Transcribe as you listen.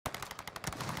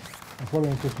I'm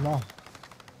following Chris now.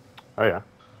 Oh yeah.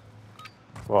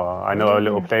 Well, I know a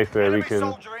little place where we can.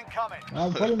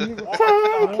 I'm following you.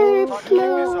 Oh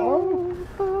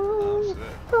shit.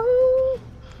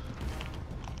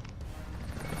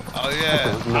 Oh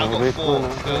yeah, I got 4.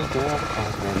 Good.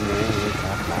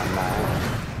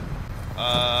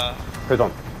 Who's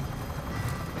on?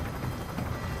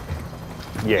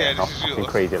 Yeah, Yeah, not this is fucking yours.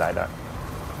 crazy like that.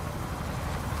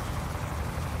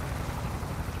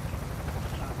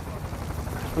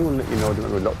 I'm gonna let you know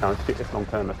that we're locked down shit this long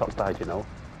term that's outside, you know.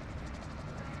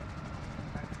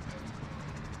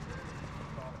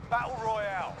 Battle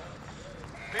Royale.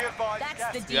 Be advised, That's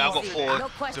gas the is deal. Yeah, I got 4. No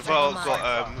question Devel's in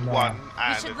got No. 1, You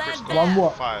and should Chris land got One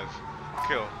what? 5.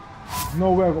 Kill.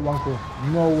 No way I got 1 kill.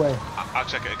 No way. I'll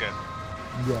check it again.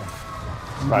 Yeah.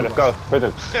 Right, let's go.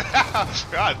 Prison.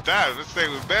 God damn, this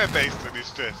thing was bare based in this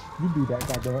stress. You do that,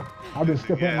 goddamn. I've been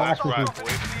stepping Yeah, up my that's accuracy. right,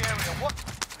 boy. into the area. What?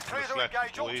 Clear to Slap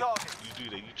engage you, all boy. targets. You do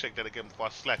that. You check that again before I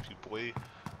slap you, boy.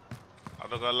 I'm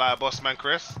not gonna lie, boss man,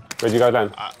 Chris. Where'd you guys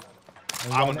land?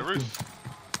 I'm on the roof.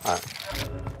 Alright.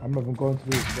 I'm not even going to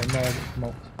this, but I know I get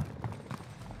smoked.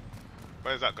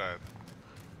 Where's that going?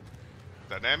 Is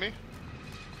that near me?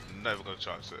 Never gonna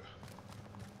chance it.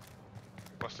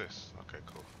 What's this? Okay,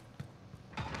 cool.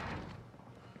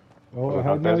 Oh, I Well,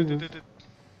 heard okay. noises.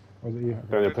 Was it you?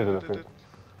 They're in the prison, I think.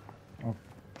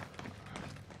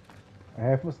 I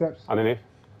hear footsteps. Underneath.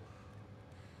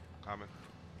 Coming.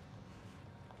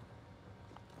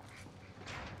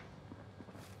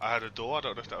 I had a door. I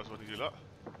don't know if that was one of you lot.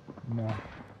 No. Is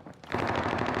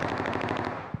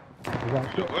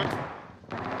that You look good?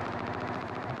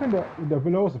 I think the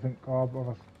belows, I think, are above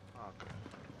us. Okay.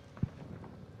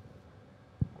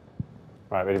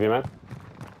 Right, ready to be man?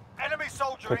 Enemy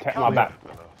soldier Protect my incoming. back.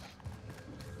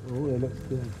 Oh, it looks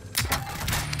good.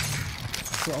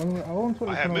 So I want to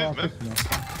I have look around movement. this,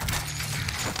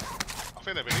 I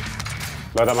think they're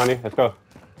beneath. Load that money, let's go.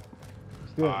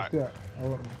 Let's do it, let's Alright. do it. I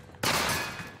want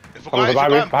If Come on,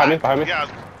 behind me, behind me. Yeah,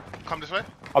 come this way.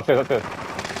 Upstairs, upstairs.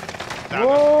 Down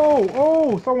Whoa!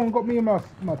 Oh, someone got me in my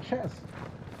chest.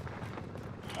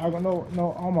 I got no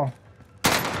armor.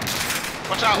 there.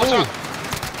 Watch out, watch out.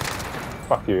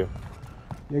 Fuck you.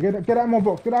 Yeah, get that ammo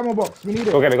box. Get that ammo box. We need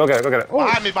it. Go get it, go get it, go get it. Oh,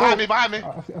 Behind me, behind me, behind me.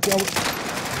 I see.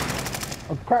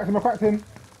 I cracked him. I cracked him.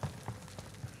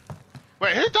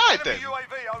 Wait, who died then? Enemy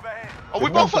UAV overhead. Oh, we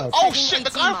The both. one Oh side. shit, the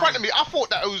guy in front of me. I thought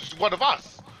that it was one of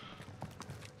us.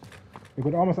 You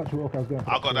got the armor satchel. Okay, I was going.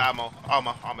 I got the ammo,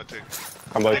 armor thing.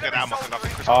 Come boys. They get the ammo for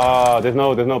nothing.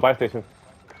 There's no buy station.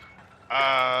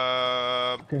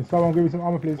 Can someone give me some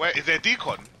armor, please? Where is there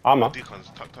decon? Armor? Decon's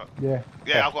tucked up. Yeah.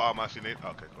 Yeah, I've got armor if you need.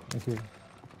 Okay, cool. Thank you.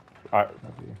 Alright.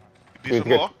 Thank you. Need some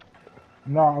good. more?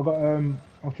 No, I got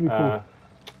I'll should be cool.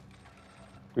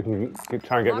 We can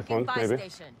try and get this one, Marking buy maybe.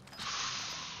 station.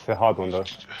 It's a hard one though.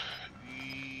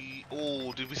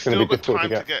 Oh, did we It's gonna still be got difficult to time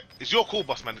to get. get? Is your call,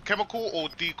 boss man? The chemical or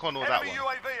decon or that Enemy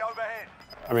one? UAV overhead.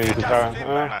 I mean, you can Gas is try.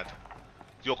 inbound. Mad.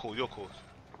 Your call, your call.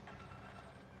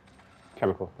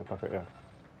 Chemical. Fuck it, yeah.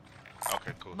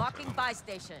 Okay, cool. Marking buy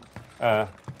station.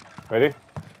 Ready?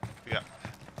 Yeah.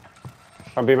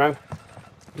 Come B man.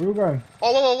 Where we going?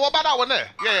 Oh, what about that one there?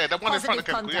 Yeah, the one in front of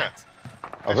the Positive chemical, yeah. contact.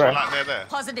 This Okay. one like there.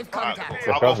 Positive Alright, contact.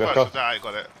 cool. I'll Let's go go, let's first, go. I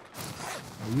got it.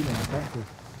 Oh, you know my practice.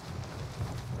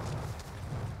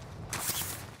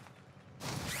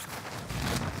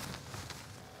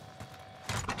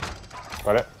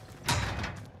 Got it.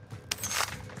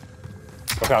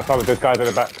 Okay, I'll start with those guys at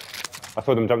the back. I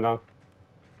saw them jump down.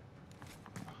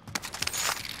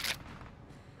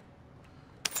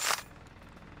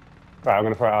 Right, I'm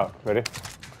gonna throw it out. Ready?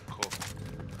 Cool.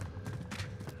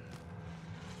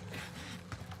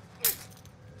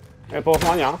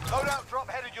 Loadout drop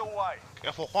headed your way.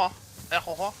 Careful, huh?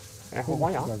 Careful, huh? You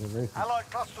guys are racist. Allied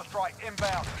cluster strike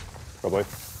inbound. Go boys.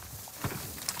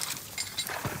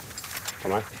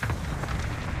 Come on.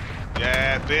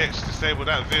 Yeah, bitch, disable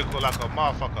that vehicle like a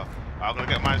motherfucker. I'm gonna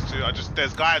get mine too.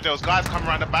 There was guys coming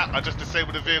around the back. I just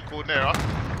disabled the vehicle near us,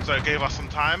 so it gave us some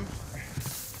time.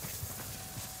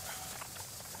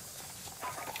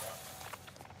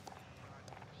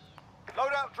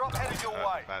 Loadout drop headed your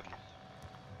way. Badly.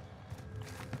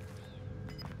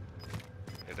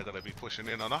 Yeah, they're gonna be pushing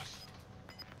in on us.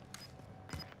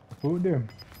 What we doing?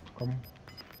 Come.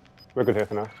 We're good here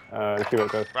for now. Let's see where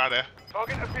it goes. Right there.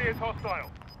 Target appears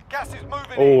hostile. Gas is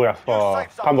moving Oh, in. that's Use far.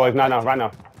 safe zone Come boys, now, located. right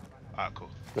now. Alright, cool.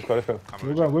 Let's go, let's go. Come Where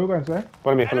on. we going? Where we going, sir?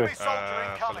 Follow me, follow me. Enemy soldier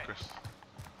Follow incoming. Chris.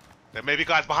 There may be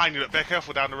guys behind you. Look, be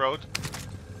careful down the road.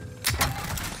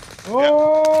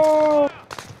 Oh!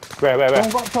 Where?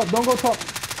 Don't go up top. Don't go top.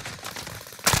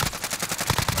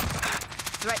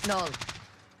 Threat null.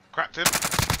 Cracked him.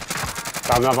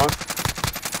 Down another one.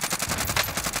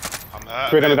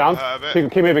 Three of them are down. a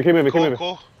bit. Keep moving, keep moving, keep Cool, moving.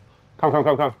 cool. Come.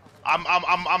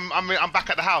 I'm back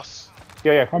at the house.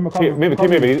 Yeah. Come, Keep moving.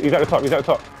 He's at the top.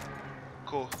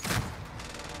 Cool. He's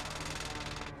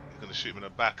gonna shoot me in the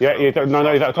back. Yeah, so he's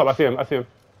at the top. I see him.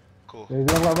 Cool. There's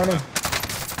another guy running.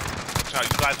 Watch out, you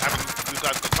guys got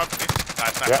company.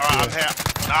 Nice. Yeah. Alright, I'm here.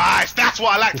 Nice, that's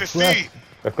what I like to see.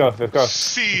 Let's go.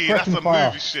 See, that's Pressing a fire.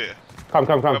 movie shit. Come.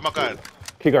 Where am I going?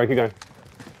 Keep going.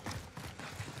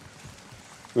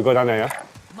 We go down there, yeah?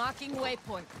 Marking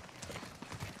waypoint.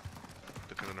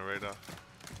 Looking on the radar.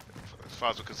 As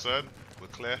far as we're concerned, we're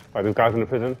clear. Right, there's guys in the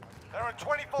prison. There are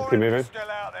 24 Keep moving. enemies still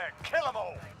out there. Kill them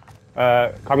all.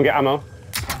 Come and get ammo.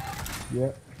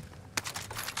 Yeah.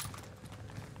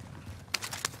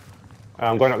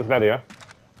 I'm going up this ladder, yeah?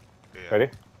 Yeah. Ready?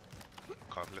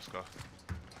 Come, let's go.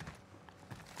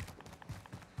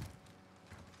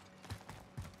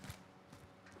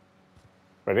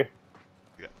 Ready?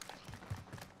 Yeah.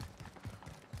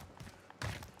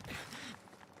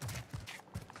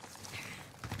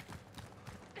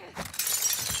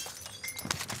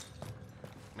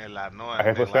 Make loud noise. I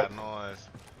hear Make loud footsteps. noise.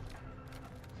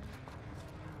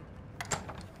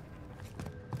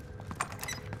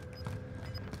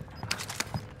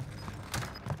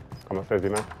 Come upstairs, you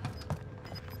man.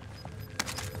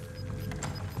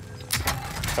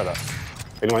 Shut up.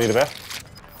 Anyone need a vest?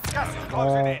 Gas is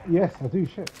closing in. Yes, I do.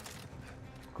 Shit.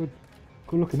 Good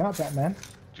looking at that, man.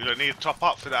 Do you not need to top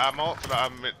up for the ammo? For the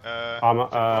Armor, yeah. armor?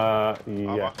 Pick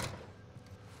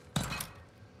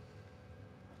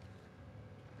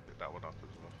that one up as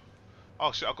well.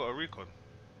 Oh shit, I got a recon.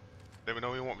 Let me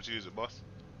know when you want me to use it, boss.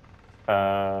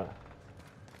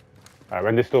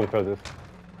 When this storm closes.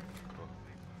 Cool.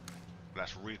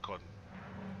 That's recon.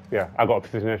 Yeah, I got a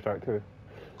precision airstrike too.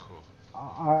 Cool.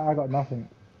 I got nothing.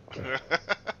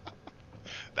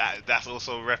 That's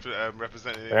also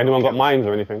representing. Anyone got mines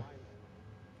or anything?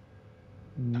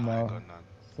 No, I No. ain't got none.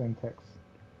 Same text.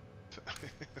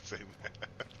 Same.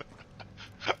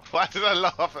 Why did I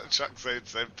laugh at Chuck saying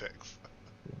Semtex?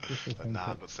 Just the same Nah, I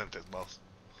text. got Semtex boss.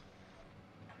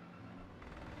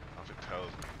 Nothing tells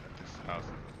me that this house is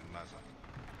nicer.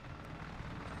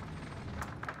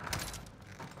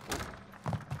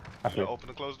 That's You me. open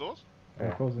and close doors? I'm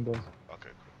Yeah. closing doors. Okay,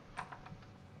 cool.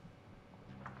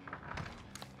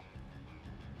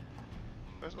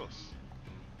 Where's Ross?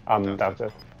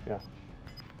 Downstairs. Yeah.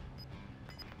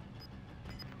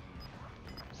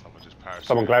 Someone just parachuted.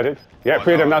 Someone glided. Yeah, Oh,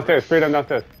 three of them no. downstairs.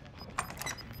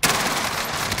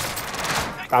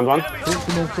 Down one. Talk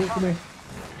to me.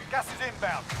 Gas is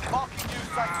inbound. Marking new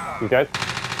safe zone. You dead?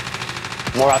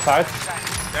 More outside.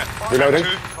 Yeah. Reloading.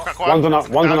 Crack One's on our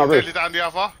Down, roof. nearly down the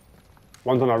other.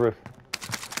 One's on our roof.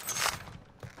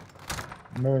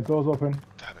 Mirror doors open.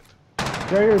 Damn it.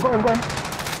 Yeah, got him. Nice.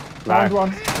 Found one.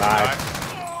 Nice.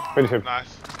 Nice. Finish him.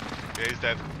 Nice. Yeah, he's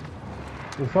dead.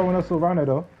 There's someone else around there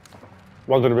though.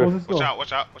 One's on the Close roof. this door.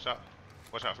 Watch out. Watch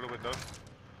out for the windows.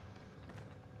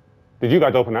 Did you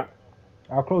guys open that?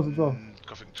 I'll close the door.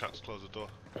 I think Chuck's closed the door.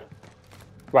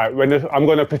 Right, I'm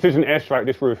going to precision airstrike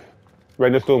this roof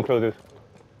when the storm closes.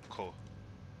 Cool.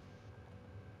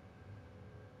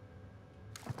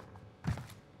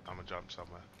 I'm gonna jump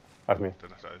somewhere. That's me. Don't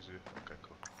know if that was you. Okay,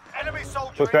 cool. Enemy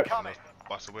soldier Footsteps. incoming.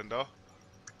 Bust the window.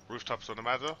 Rooftops on the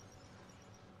Mazda.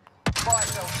 Fire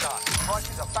cell shut.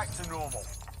 Prices are back to normal.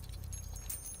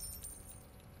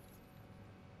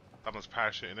 Someone's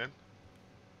parachuting in.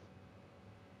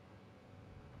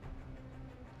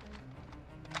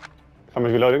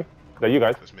 Someone's reloading. Is that you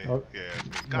guys? That's me. Oh. Yeah, it's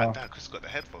me. No. God damn, Chris got the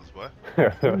headphones, boy.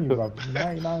 Continue, bruv.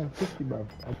 99.50, bruv.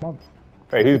 A month.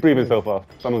 Hey, who's breathing so fast?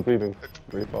 Someone's breathing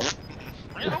really fast.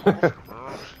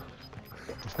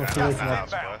 Down the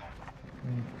house, boy.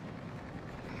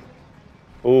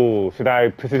 Oh, should I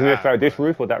precision airstrike this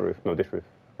roof or that roof? No, this roof.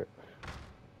 Okay.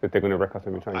 Because they're going to wreck us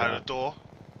when we try and Out get of the door.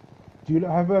 Do you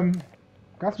have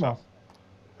gas mask?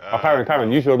 Oh,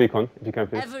 Karen, use your recon if you can,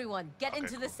 please. Everyone, get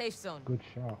into the safe zone. Good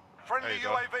shot. Friendly There you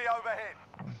go. UAV overhead.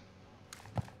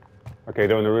 Okay,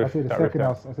 they're on the I roof. see the That roof second there.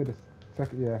 house. I see the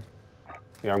second. Yeah.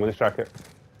 Yeah, I'm going to strike it.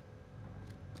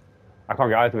 I can't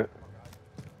get eyes on it.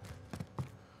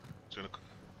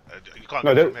 You can't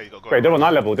No, go from here, you gotta go wait, they're around. on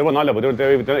our level. They're on our level.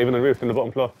 They're even on the roof, in the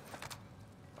bottom floor.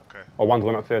 Okay. Or one's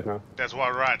gone upstairs now. There's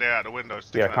one right there at the window. Yeah,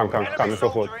 sticking out come. the window. Enemy let's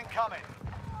go soldier forward. incoming.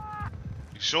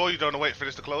 You sure you don't want to wait for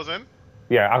this to close in?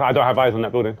 Yeah, I don't have eyes on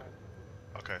that building.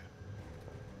 Okay.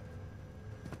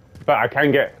 But I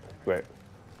can get... Wait.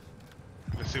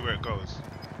 Let's see where it goes.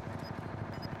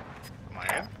 Am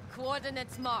I in?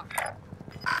 Coordinates marked.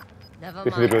 Never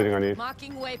This is mind. the building I need.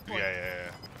 Marking waypoint.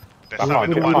 Yeah. There's I some in can't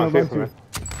the see one. it from here.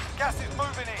 Gas is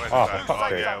moving in. Where's Oh, the guy? for fuck's Oh,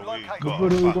 sake. yeah, we Locate. got Where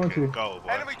are we going fucking to? go, boy.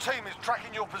 Enemy team is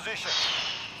tracking your position.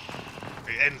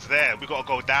 It ends there. We gotta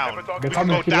go down. They're We can coming.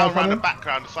 go Should we down go round the coming? back,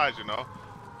 round the sides, you know.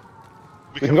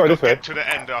 We can go this way. get to the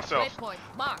end ourselves. Waypoint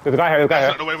marked. There's a guy here, there's a guy That's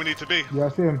not here. the way we need to be. Yeah, I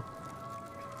see him.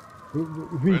 If we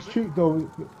Where is he? shoot though,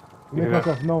 we make Yeah.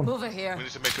 ourselves known. Mover here. We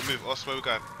need to make a move. Us, where we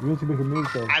going? We need to make a move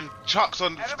though. And Chuck's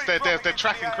on. They're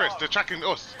tracking Chris. They're tracking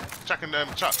us. Tracking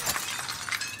Chuck.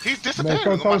 He's Man, disappearing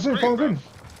on my someone's in, screen. someone's bro. in.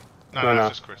 No, No, no. that's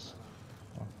just Chris.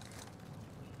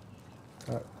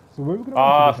 Right. So where are we going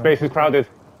Ah, space is crowded.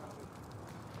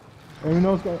 Everyone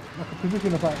else got like a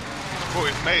position of like, Brought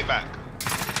his mate back.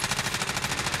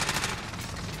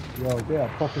 yo, they are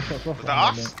popping shots off. Was that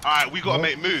us? Alright, we gotta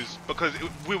make moves because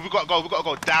we gotta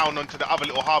go down onto the other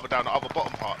little harbour down the other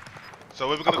bottom part. So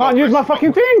we're I gonna can't go use my Chris,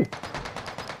 fucking thing.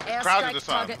 Crowded Airstrike this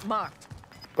time. target marked.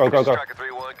 Go, go, go. Striker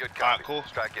 3-1, good copy. Alright, cool.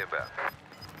 Strike inbound.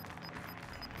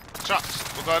 Chucks,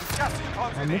 we're gone. Gas is I'm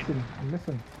closing in. missing, I'm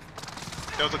missing.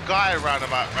 There was a guy round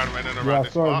and Yeah, around I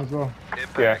this saw him part. as well.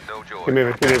 Impact, Yeah. no joy. Keep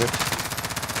moving, keep moving.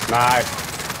 Nice.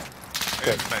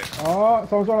 Yeah, mate. Oh,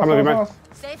 someone's on us, Come on, someone's man. on us.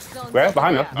 Safe zone. Where?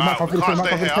 Behind us? Mark we off the can't tent, mark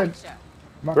stay off the here. tent. Capture.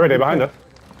 Mark Where are off they? the Behind tent. us?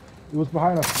 It was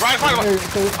behind us. Right, right, Hey, right.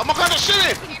 so- Oh, my guy's not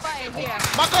shooting! Fire here.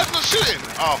 My guy's not shooting!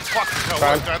 Oh, fucking hell,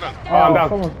 what's going on? Oh, I'm down.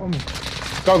 Someone's on me.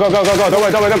 Go, go, go, go, go. Don't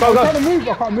worry, don't worry, go, I'm trying go. to move,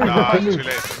 I can't move, I Nah, can't it's move. too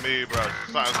late for me, bro.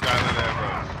 Something's going on there, bro.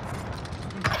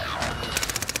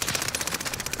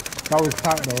 That was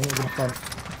tight though, I'm not gonna front.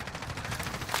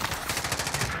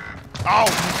 Oh,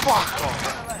 fuck off!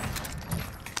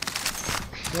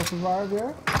 You'll survive,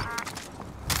 yeah?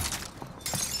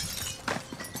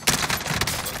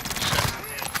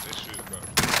 This shit, bro.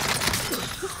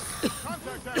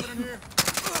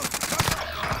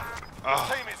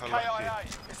 Oh, Team is unlucky. KIA.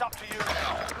 It's up to you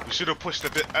now. We should have pushed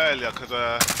a bit earlier because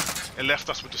it left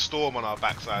us with the storm on our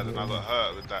backside and I got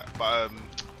hurt with that. But well,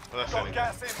 that's Got anyway.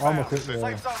 gas Almost inbound. hit, yeah.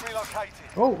 Safe zone relocated.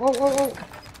 Oh.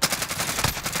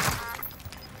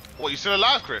 What, you still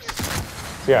alive, Chris?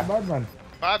 Yeah. Bad man.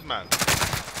 Bad man.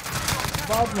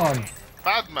 Bad man.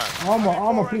 Bad man.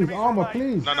 Armor please, armor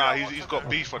please. No, he's got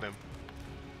beef on him.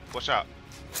 Watch out.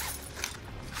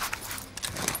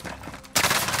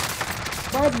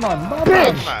 Bad man, bad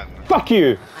Bad man. man. Fuck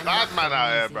you. Bad man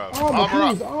out here, bro. Armor Armor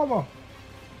please, up.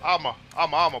 armor.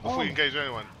 Armor before you engage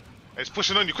anyone. It's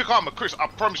pushing on you. Quick armor, Chris. I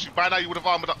promise you, by now you would have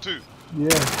armored up too. Yeah.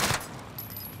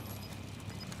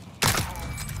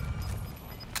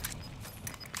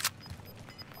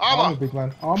 Armor Armor. big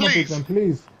man. Armor big Please. man,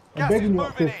 please. I'm Gas begging is you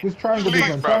up moving this. in. This triangle Please, big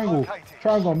man, bro. triangle.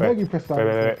 Triangle, I'm begging you press that. Wait,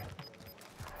 wait, wait.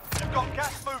 You've got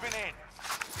gas moving in.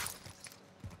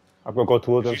 I've got to go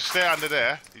towards If them. you stay under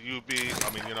there, you'll be. I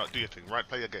mean, you're not do your thing, right?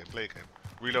 Play your game. Play your game.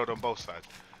 Reload on both sides.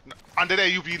 Under there,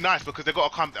 you'll be nice because they got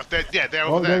to come. They're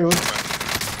Oh, over there there. you go.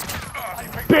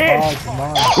 Bitch!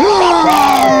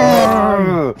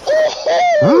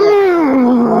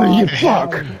 Oh, You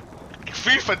fuck!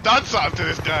 FIFA done something to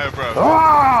this guy, bro.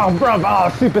 Oh, bruv!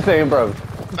 Oh, Super Saiyan, bruv.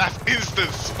 That's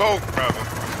instant smoke, brother.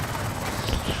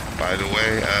 By the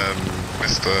way,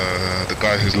 the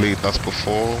guy who's leading us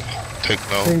before, take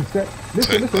note.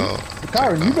 Listen.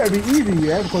 Karen, you better be easy,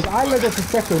 yeah? Because I led us to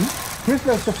second, Chris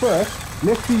led us to first.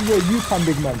 Let's see where you come,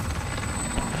 big man.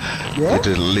 Yeah? He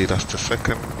didn't lead us to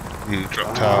second. He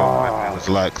dropped out. It was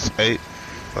like 8.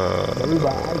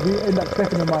 We end up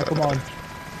second in my command.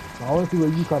 So I want to see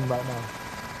where you come right now.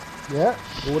 Yeah?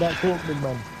 All that talk, big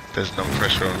man. There's no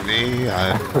pressure on me.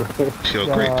 I'm pure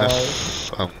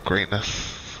greatness.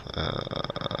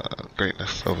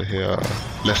 Greatness over here.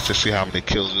 Let's just see how many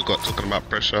kills we've got. Talking about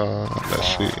pressure.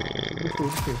 Let's see.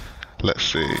 Let's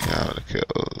see how many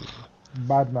kills.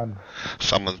 Bad man.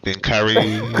 Someone's been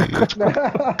carried.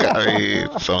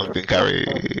 Someone's been carried.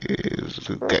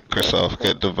 Get Chris off.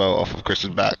 Get the vote off of Chris's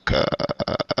back.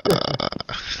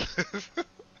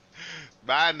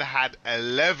 Man had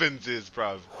 11s,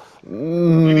 bruv.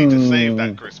 We need to save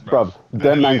that, Chris, bruv. Bruv,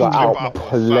 that man got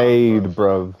outplayed,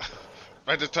 bruv.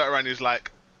 Man just turned around and he was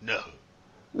like, no.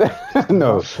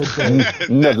 No,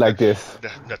 not like this.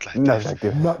 Not like Not this. like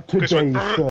this. Not Chris today, went, sir.